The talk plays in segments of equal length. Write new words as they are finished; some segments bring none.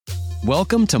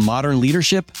Welcome to Modern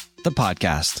Leadership, the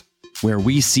podcast, where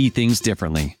we see things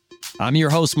differently. I'm your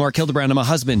host, Mark Hildebrand. I'm a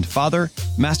husband, father,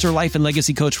 master life and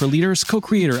legacy coach for leaders,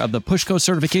 co-creator of the Pushco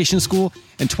Certification School,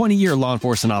 and 20-year law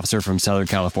enforcement officer from Southern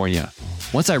California.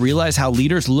 Once I realized how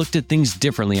leaders looked at things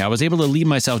differently, I was able to lead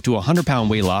myself to a 100-pound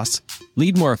weight loss,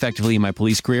 lead more effectively in my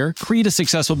police career, create a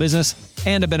successful business,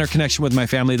 and a better connection with my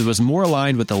family that was more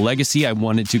aligned with the legacy I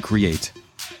wanted to create.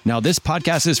 Now, this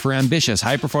podcast is for ambitious,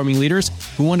 high-performing leaders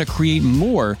who want to create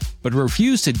more, but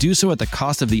refuse to do so at the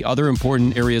cost of the other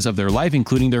important areas of their life,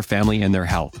 including their family and their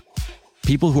health.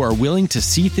 People who are willing to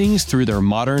see things through their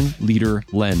modern leader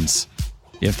lens.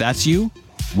 If that's you,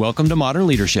 welcome to Modern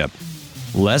Leadership.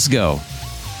 Let's go.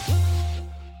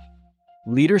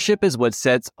 Leadership is what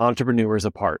sets entrepreneurs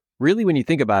apart. Really, when you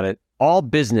think about it, all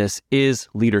business is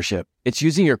leadership. It's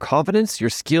using your confidence, your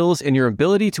skills, and your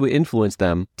ability to influence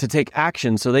them to take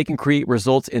action so they can create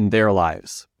results in their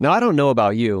lives. Now, I don't know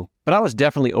about you, but I was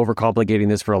definitely overcomplicating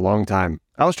this for a long time.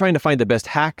 I was trying to find the best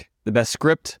hack, the best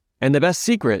script, and the best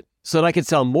secret so that I could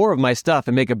sell more of my stuff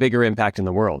and make a bigger impact in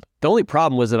the world. The only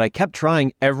problem was that I kept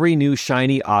trying every new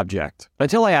shiny object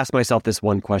until I asked myself this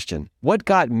one question. What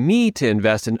got me to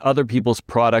invest in other people's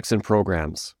products and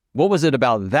programs? What was it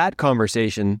about that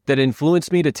conversation that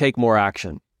influenced me to take more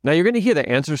action? Now, you're going to hear the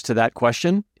answers to that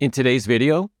question in today's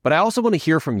video, but I also want to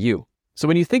hear from you. So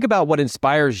when you think about what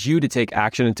inspires you to take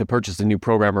action and to purchase a new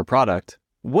program or product,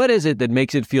 what is it that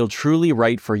makes it feel truly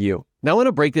right for you? Now, I want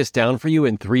to break this down for you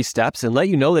in 3 steps and let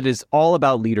you know that it's all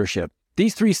about leadership.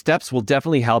 These 3 steps will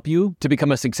definitely help you to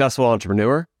become a successful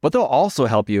entrepreneur, but they'll also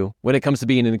help you when it comes to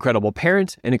being an incredible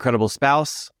parent, an incredible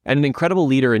spouse, and an incredible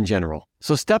leader in general.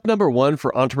 So step number 1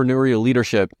 for entrepreneurial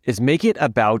leadership is make it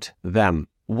about them.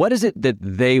 What is it that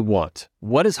they want?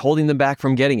 What is holding them back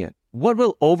from getting it? What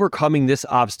will overcoming this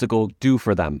obstacle do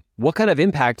for them? What kind of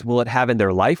impact will it have in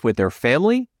their life with their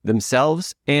family,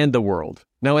 themselves, and the world?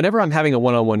 Now, whenever I'm having a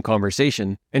one-on-one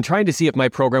conversation and trying to see if my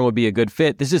program would be a good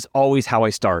fit, this is always how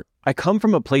I start. I come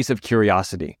from a place of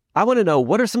curiosity. I want to know,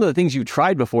 what are some of the things you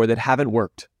tried before that haven't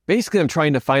worked? Basically, I'm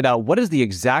trying to find out what is the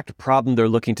exact problem they're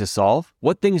looking to solve,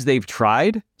 what things they've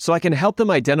tried, so I can help them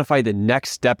identify the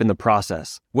next step in the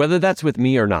process, whether that's with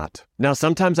me or not. Now,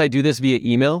 sometimes I do this via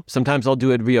email, sometimes I'll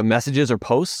do it via messages or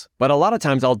posts, but a lot of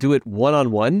times I'll do it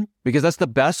one-on-one because that's the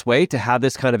best way to have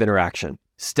this kind of interaction.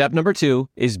 Step number 2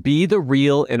 is be the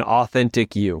real and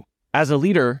authentic you. As a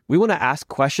leader, we want to ask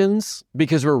questions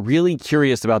because we're really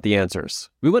curious about the answers.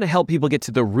 We want to help people get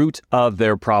to the root of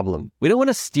their problem. We don't want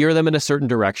to steer them in a certain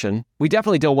direction. We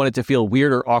definitely don't want it to feel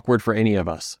weird or awkward for any of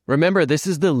us. Remember, this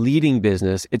is the leading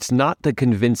business. It's not the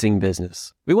convincing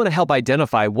business. We want to help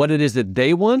identify what it is that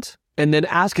they want and then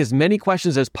ask as many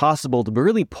questions as possible to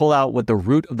really pull out what the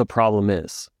root of the problem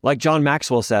is. Like John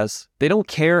Maxwell says, they don't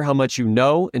care how much you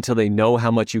know until they know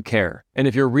how much you care. And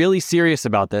if you're really serious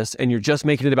about this and you're just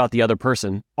making it about the other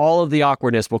person, all of the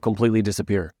awkwardness will completely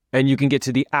disappear. And you can get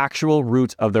to the actual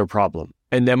root of their problem.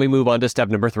 And then we move on to step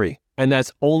number 3. And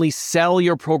that's only sell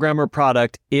your program or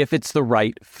product if it's the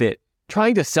right fit.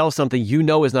 Trying to sell something you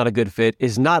know is not a good fit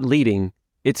is not leading,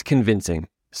 it's convincing.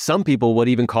 Some people would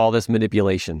even call this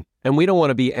manipulation, and we don't want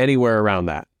to be anywhere around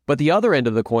that. But the other end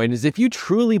of the coin is if you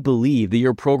truly believe that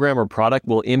your program or product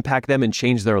will impact them and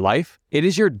change their life, it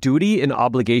is your duty and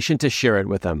obligation to share it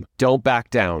with them. Don't back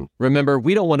down. Remember,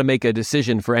 we don't want to make a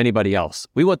decision for anybody else.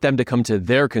 We want them to come to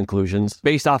their conclusions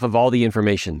based off of all the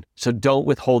information. So don't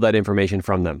withhold that information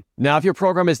from them. Now, if your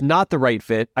program is not the right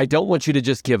fit, I don't want you to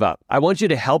just give up. I want you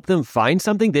to help them find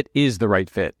something that is the right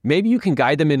fit. Maybe you can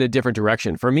guide them in a different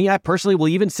direction. For me, I personally will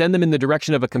even send them in the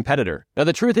direction of a competitor. Now,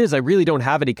 the truth is I really don't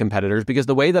have any competitors because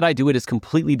the way that I do it is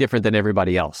completely different than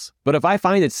everybody else. But if I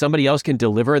find that somebody else can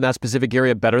deliver in that specific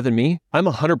area better than me, I'm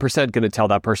 100% going to tell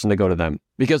that person to go to them.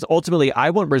 Because ultimately, I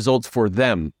want results for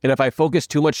them. And if I focus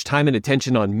too much time and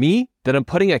attention on me, then I'm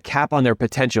putting a cap on their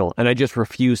potential, and I just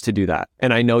refuse to do that.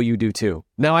 And I know you do too.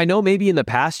 Now, I know maybe in the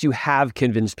past you have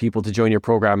convinced people to join your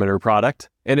program or product.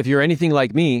 And if you're anything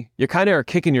like me, you kind of are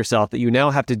kicking yourself that you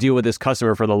now have to deal with this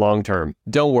customer for the long term.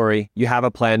 Don't worry, you have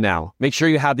a plan now. Make sure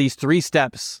you have these 3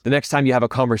 steps the next time you have a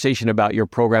conversation about your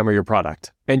program or your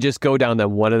product. And just go down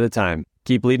them one at a time.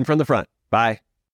 Keep leading from the front. Bye.